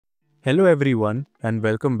Hello everyone and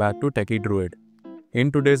welcome back to Techie Druid.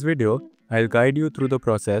 In today's video, I'll guide you through the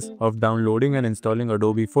process of downloading and installing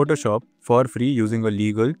Adobe Photoshop for free using a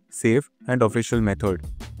legal, safe, and official method.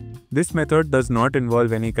 This method does not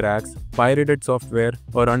involve any cracks, pirated software,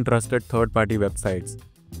 or untrusted third-party websites.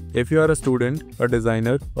 If you are a student, a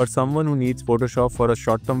designer, or someone who needs Photoshop for a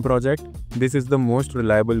short-term project, this is the most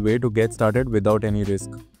reliable way to get started without any risk.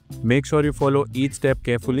 Make sure you follow each step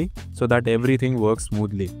carefully so that everything works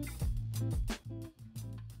smoothly.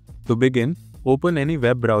 To begin, open any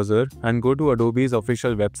web browser and go to Adobe's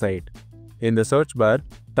official website. In the search bar,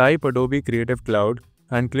 type Adobe Creative Cloud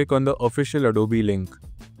and click on the official Adobe link.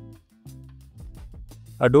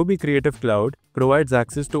 Adobe Creative Cloud provides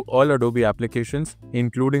access to all Adobe applications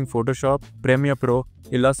including Photoshop, Premiere Pro,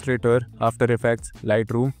 Illustrator, After Effects,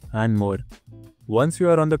 Lightroom, and more. Once you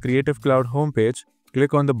are on the Creative Cloud homepage,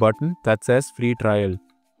 click on the button that says Free Trial.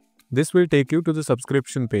 This will take you to the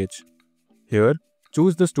subscription page. Here,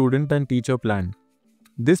 choose the student and teacher plan.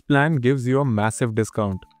 This plan gives you a massive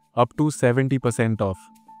discount, up to 70% off.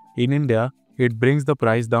 In India, it brings the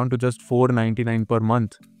price down to just $4.99 per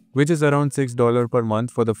month, which is around $6 per month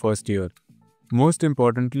for the first year. Most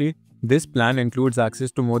importantly, this plan includes access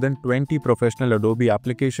to more than 20 professional Adobe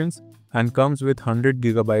applications and comes with 100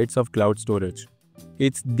 GB of cloud storage.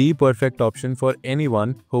 It's the perfect option for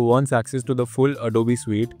anyone who wants access to the full Adobe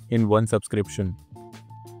suite in one subscription.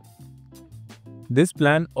 This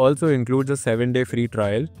plan also includes a 7-day free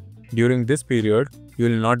trial. During this period, you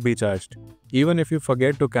will not be charged. Even if you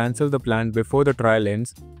forget to cancel the plan before the trial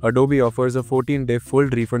ends, Adobe offers a 14-day full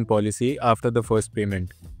refund policy after the first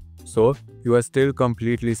payment. So, you are still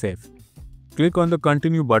completely safe. Click on the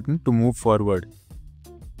Continue button to move forward.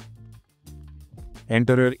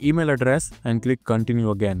 Enter your email address and click Continue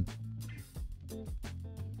again.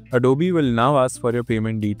 Adobe will now ask for your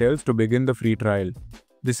payment details to begin the free trial.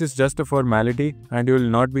 This is just a formality and you will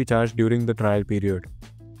not be charged during the trial period.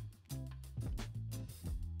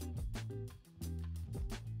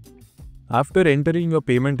 After entering your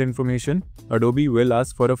payment information, Adobe will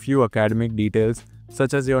ask for a few academic details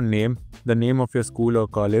such as your name, the name of your school or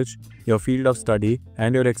college, your field of study,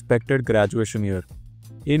 and your expected graduation year.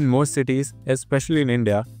 In most cities, especially in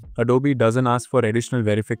India, Adobe doesn't ask for additional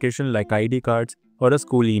verification like ID cards or a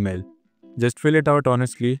school email. Just fill it out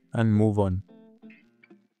honestly and move on.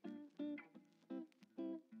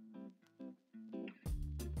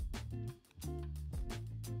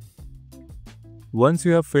 Once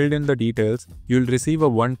you have filled in the details, you'll receive a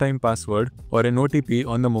one-time password or an OTP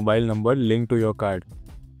on the mobile number linked to your card.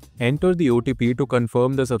 Enter the OTP to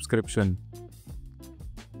confirm the subscription.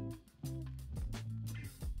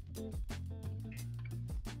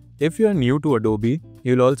 If you are new to Adobe,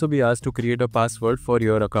 you'll also be asked to create a password for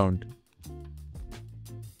your account.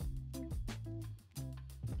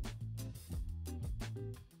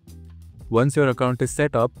 Once your account is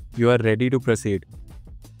set up, you are ready to proceed.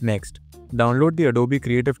 Next, download the Adobe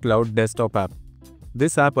Creative Cloud desktop app.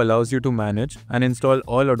 This app allows you to manage and install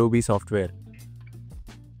all Adobe software.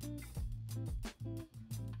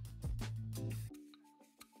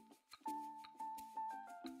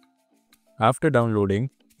 After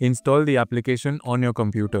downloading, install the application on your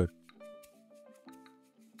computer.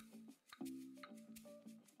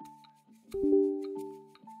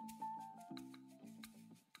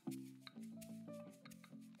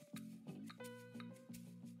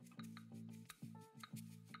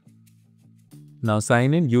 Now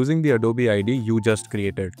sign in using the Adobe ID you just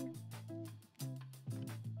created.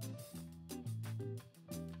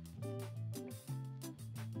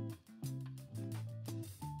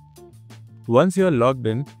 Once you are logged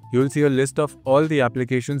in, you will see a list of all the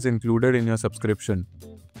applications included in your subscription.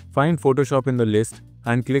 Find Photoshop in the list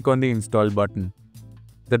and click on the Install button.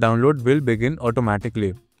 The download will begin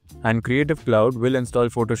automatically, and Creative Cloud will install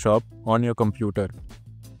Photoshop on your computer.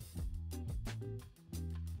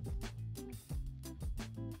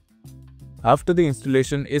 After the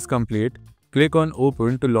installation is complete, click on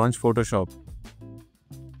Open to launch Photoshop.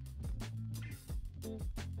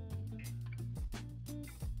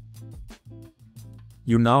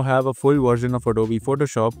 You now have a full version of Adobe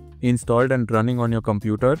Photoshop installed and running on your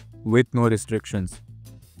computer with no restrictions.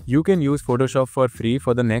 You can use Photoshop for free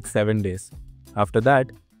for the next 7 days. After that,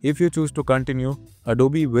 if you choose to continue,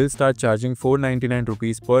 Adobe will start charging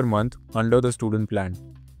 ₹499 per month under the student plan.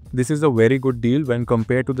 This is a very good deal when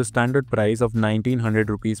compared to the standard price of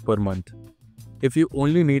 ₹1,900 per month. If you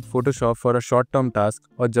only need Photoshop for a short-term task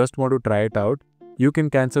or just want to try it out, you can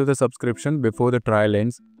cancel the subscription before the trial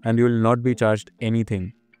ends and you will not be charged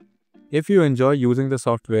anything. If you enjoy using the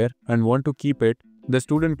software and want to keep it, the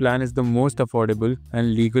student plan is the most affordable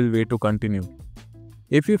and legal way to continue.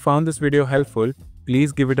 If you found this video helpful,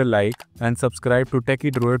 please give it a like and subscribe to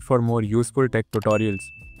Techie Druid for more useful tech tutorials.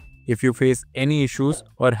 If you face any issues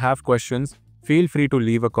or have questions, feel free to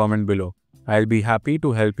leave a comment below. I'll be happy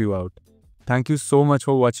to help you out. Thank you so much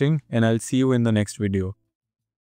for watching, and I'll see you in the next video.